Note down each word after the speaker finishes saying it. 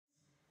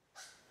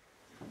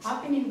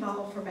I've been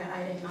involved for about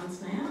 18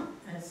 months now,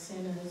 as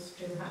soon as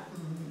Drew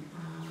Hutton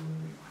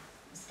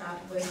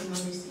started working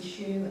on this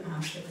issue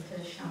after the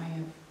first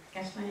showing of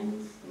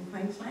gaslands in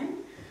Queensland.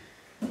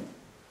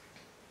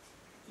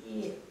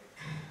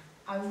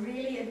 I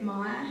really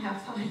admire how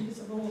far you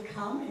have all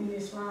come in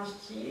this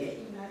last year,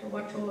 you know, to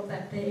watch all of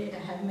that there, to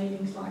have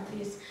meetings like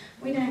this.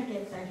 We don't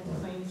get that in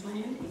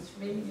Queensland, it's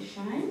really a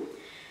shame.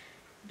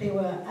 There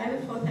were over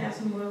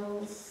 4,000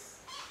 wells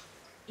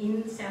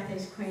in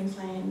southeast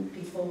Queensland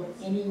before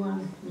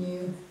anyone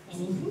knew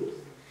anything.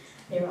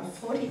 There are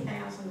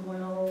 40,000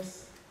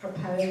 wells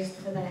proposed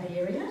for that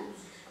area,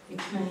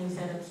 which means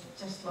that it's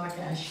just like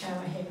a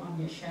shower head on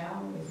your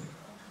shower with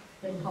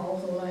little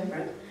holes all over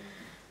it.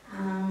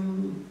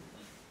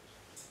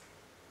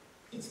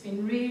 It's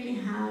been really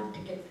hard to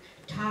get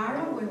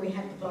Tara, where we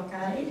had the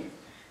blockade.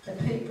 The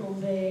people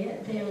there,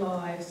 their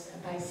lives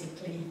are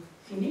basically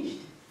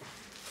finished.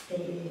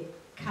 They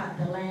cut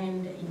the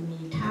land in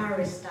the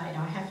Tara estate.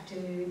 I have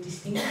to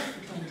distinguish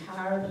between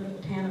Tara, the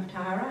little town of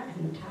Tara,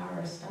 and the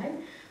Tara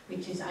estate,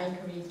 which is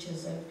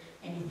acreages of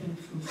anything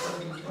from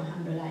 40 to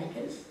 100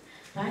 acres.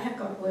 They have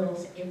got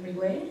wells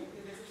everywhere.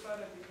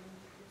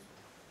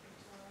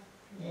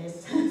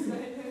 Yes.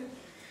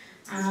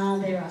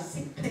 There are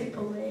sick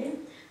people there.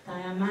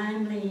 They are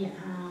mainly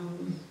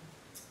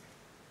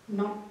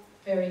not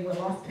very well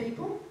off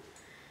people.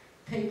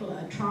 People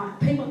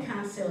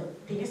can't sell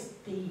it.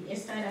 The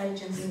estate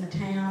agents in the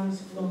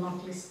towns will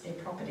not list their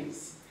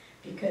properties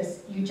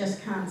because you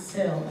just can't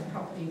sell a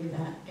property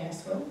without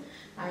gas well.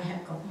 They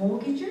have got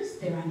mortgages.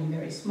 They're only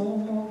very small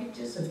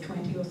mortgages of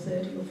 $20,000 or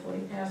 $30,000 or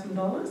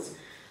 $40,000.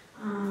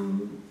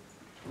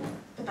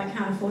 But they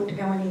can't afford to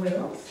go anywhere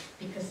else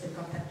because they've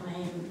got that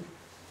land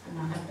and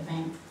they'll have the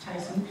bank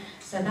chasing.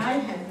 So they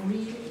have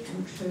really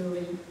and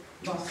truly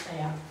lost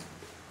out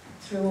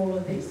through all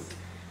of this.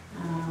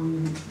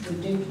 We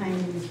do plan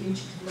in the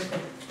future to look at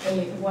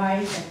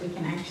ways that we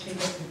can actually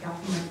get the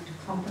government to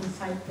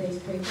compensate these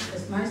people,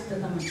 because most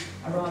of them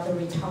are either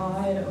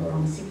retired or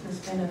on sickness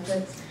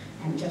benefits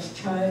and just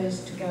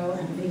chose to go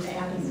and live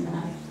out in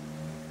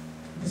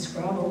the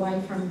scrub,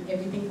 away from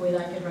everything, where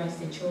they could raise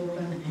their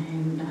children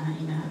and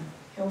in a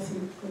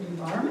healthy, good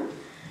environment.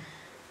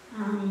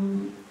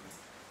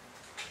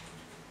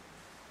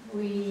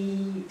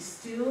 We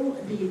still,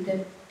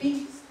 the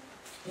big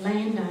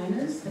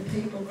landowners, the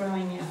people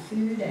growing our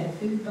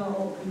food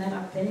bowl and that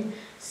up there,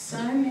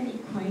 so many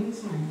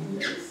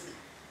Queenslanders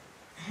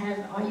have,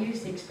 I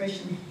use the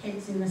expression,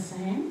 heads in the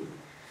sand.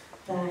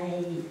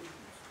 They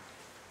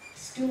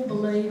still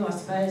believe, I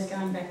suppose,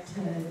 going back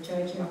to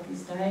Joe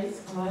Giocchi's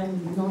days,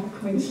 I'm not a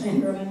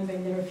Queenslander, I've only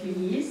been there a few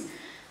years,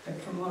 but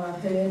from what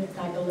I've heard,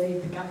 they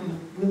believe the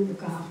government will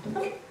look after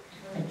them,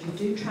 that you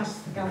do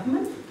trust the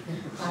government.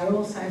 They're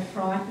also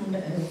frightened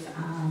of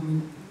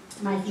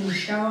making a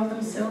show of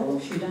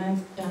themselves. You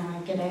don't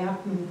get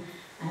out and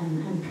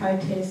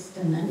protest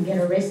and get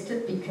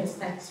arrested, because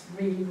that's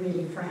really,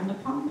 really frowned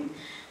upon.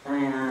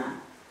 They are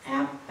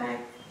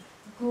outback,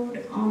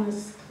 good,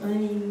 honest,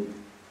 clean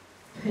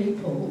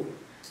people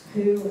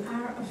who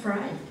are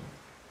afraid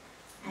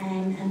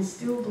and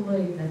still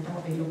believe that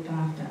they'll be looked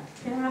after.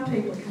 There are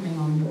people coming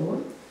on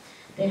board.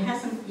 There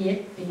hasn't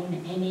yet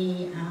been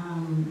any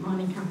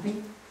mining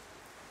company.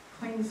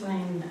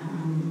 Queensland,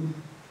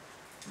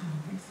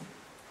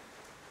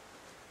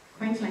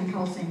 Queensland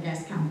Coal Seam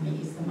Gas Company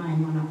is the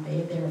main one up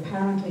there. They're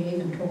apparently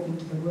even talking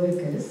to the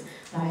workers.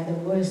 They are the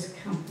worst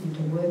company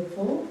to work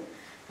for.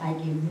 They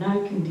give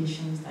no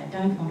conditions. They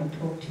don't want to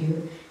talk to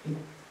you.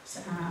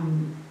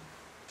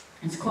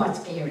 It's quite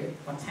scary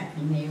what's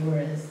happening there,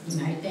 whereas,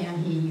 you know,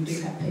 down here you do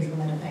have people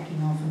that are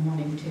backing off and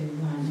wanting to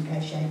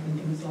negotiate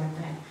and things like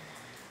that.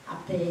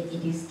 Up there it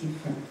is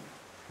different.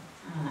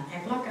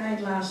 Our blockade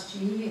last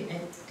year,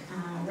 it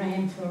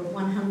ran for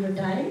 100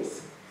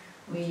 days.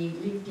 We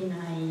lived in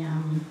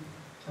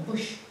a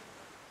bush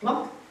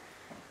block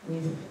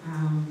with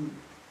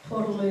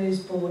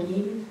portaloos bored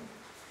in,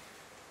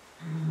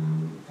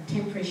 a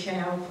temporary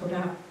shower put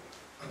up,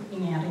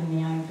 cooking out in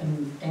the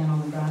open, down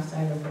on the grass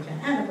over a bush,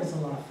 and it was a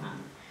lot of fun.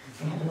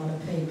 We had a lot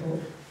of people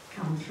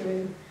come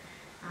through.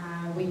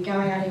 We'd go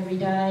out every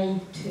day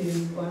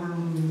to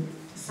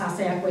suss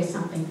out where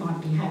something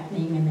might be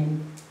happening, and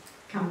then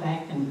come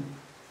back and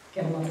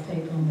get a lot of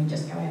people, and we'd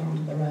just go out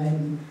onto the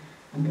road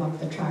and block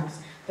the trucks.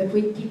 But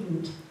we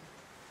didn't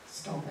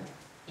stop it.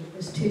 It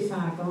was too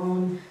far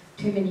gone.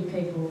 Too many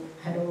people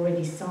had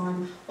already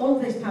signed. All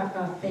of these people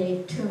up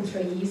there 2 and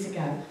 3 years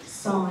ago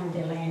signed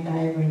their land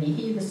over, and you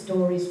hear the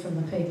stories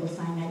from the people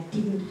saying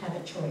they didn't have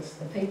a choice.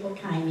 The people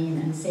came in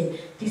and said,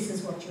 this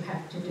is what you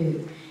have to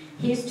do.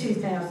 Here's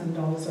 $2,000,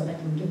 or they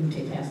didn't give them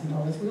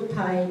 $2,000. We'll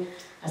pay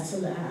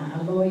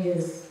a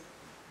lawyer's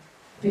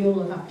bill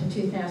of up to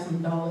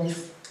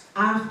 $2,000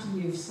 after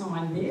you've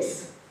signed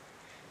this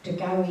to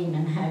go in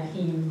and have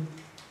him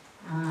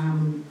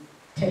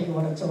tell you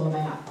what it's all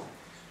about.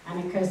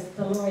 And because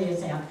the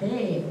lawyers out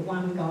there,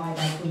 one guy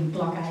that we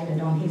blockaded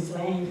on his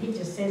land, he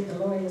just said, the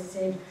lawyer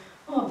said,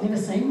 oh, I've never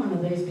seen one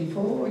of these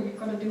before, you've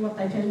got to do what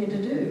they tell you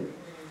to do.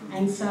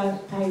 And so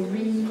they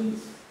really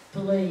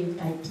believed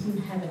they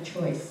didn't have a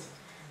choice.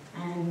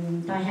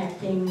 And they had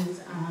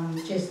things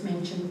just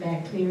mentioned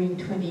about clearing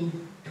 20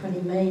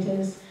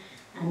 metres,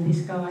 and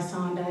this guy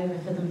signed over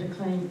for them to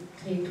clear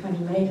 20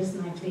 metres,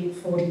 and they cleared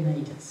 40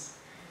 metres.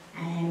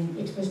 And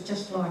it was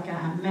just like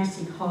a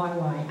massive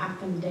highway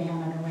up and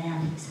down and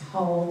around his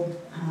whole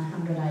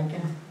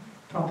 100-acre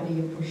property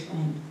of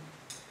bushland.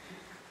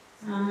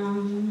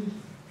 I'm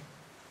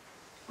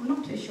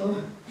not too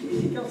sure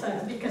anything else,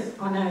 because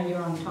I know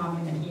you're on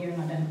time limit here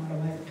and I don't want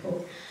to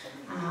over-talk.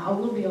 I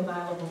will be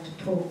available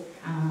to talk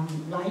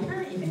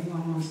later if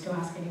anyone wants to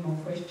ask any more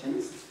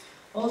questions.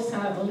 Also,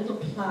 a little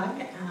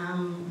plug,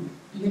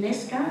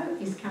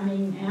 UNESCO is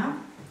coming out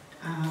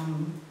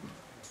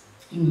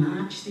in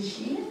March this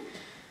year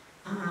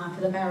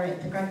for the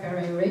Great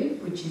Barrier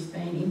Reef, which has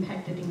been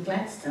impacted in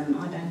Gladstone.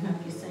 I don't know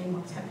if you've seen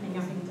what's happening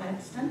up in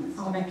Gladstone.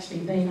 I've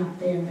actually been up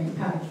there and been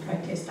part of the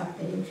protest up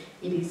there.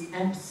 It is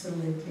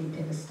absolutely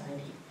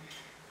devastating.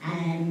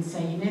 And so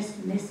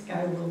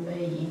UNESCO will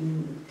be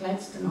in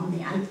Gladstone on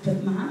the 8th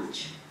of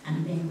March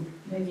and then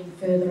moving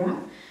further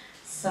up.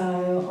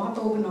 So I've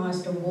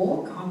organised a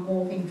walk. I'm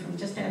walking from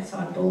just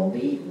outside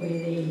Dalby, where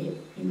they're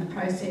in the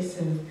process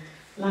of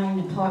laying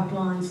the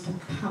pipelines to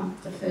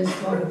pump the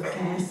first lot of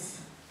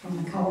gas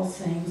from the coal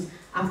seams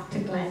up to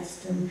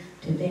Gladstone,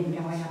 to then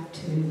going up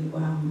to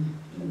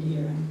India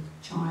and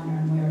China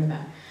and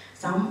wherever.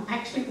 So I'm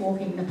actually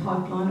walking the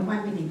pipeline. It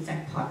won't be the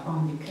exact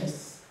pipeline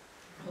because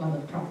a lot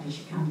of the properties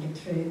you can't get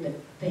through, but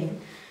then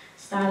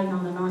starting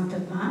on the 9th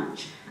of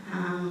March,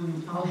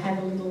 I'll have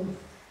a little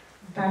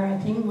barrow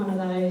thing, one of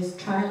those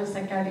trailers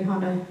that go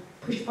behind a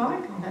push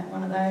bike. I'll have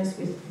one of those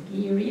with the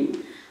gear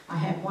in. I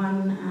have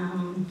one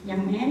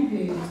young man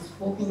who's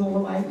walking all the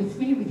way with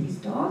me with his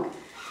dog,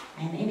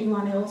 and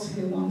anyone else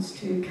who wants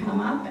to come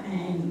up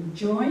and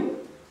join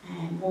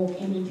and walk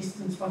any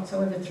distance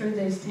whatsoever through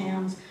these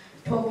towns,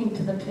 talking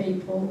to the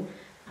people,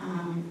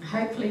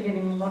 hopefully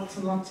getting lots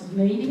and lots of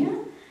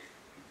media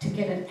to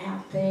get it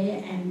out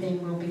there, and then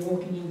we'll be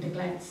walking into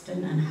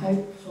Gladstone and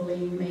hopefully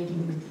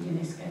meeting with the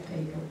UNESCO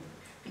people.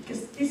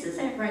 Because this is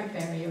our Great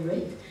Barrier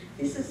Reef.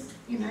 This is,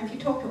 you know, if you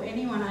talk to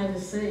anyone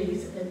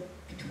overseas,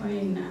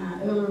 between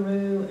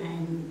Uluru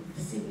and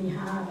the Sydney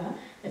Harbour,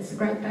 it's the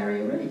Great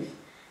Barrier Reef.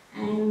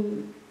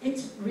 And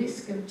it's at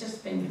risk of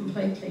just being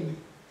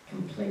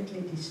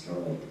completely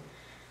destroyed.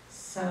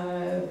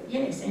 So,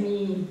 yes,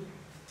 any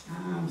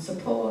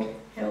support,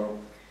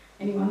 help,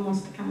 anyone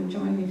wants to come and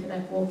join me for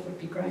that walk would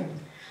be great.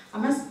 I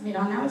must admit,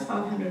 I know it's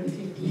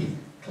 550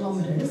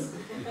 kilometres,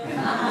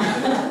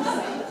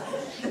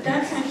 but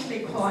that's actually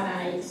quite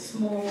a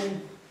small,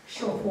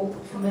 short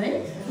walk for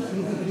me.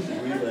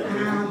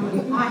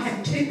 I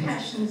have two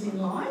passions in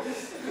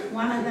life.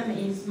 One of them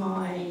is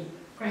my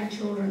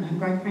grandchildren and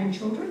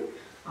great-grandchildren.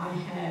 I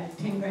have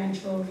 10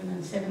 grandchildren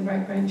and 7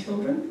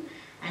 great-grandchildren,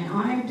 and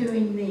I'm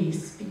doing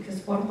this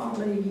because what am I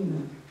leaving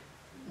them?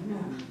 You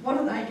know, what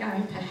are they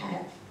going to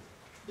have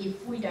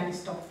if we don't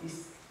stop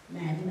this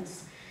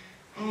madness?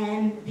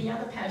 And the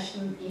other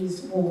passion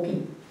is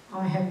walking.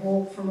 I have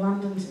walked from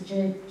London to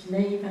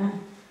Geneva,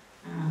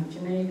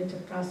 Geneva to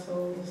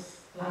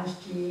Brussels,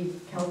 last year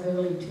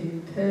Kalgoorlie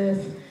to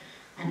Perth,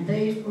 and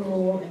these were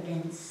all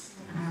against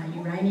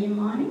uranium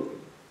mining.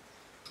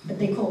 But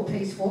they're called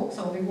peace walks.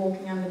 I'll be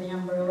walking under the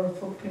umbrella of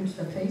Footprints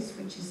for Peace,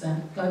 which is a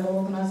global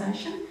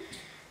organisation.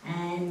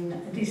 And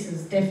this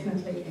is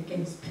definitely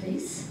against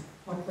peace,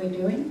 what we're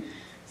doing.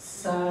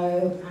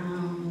 So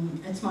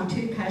it's my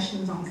two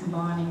passions. I'm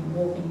combining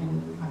walking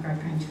and my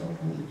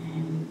great-grandchildren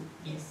and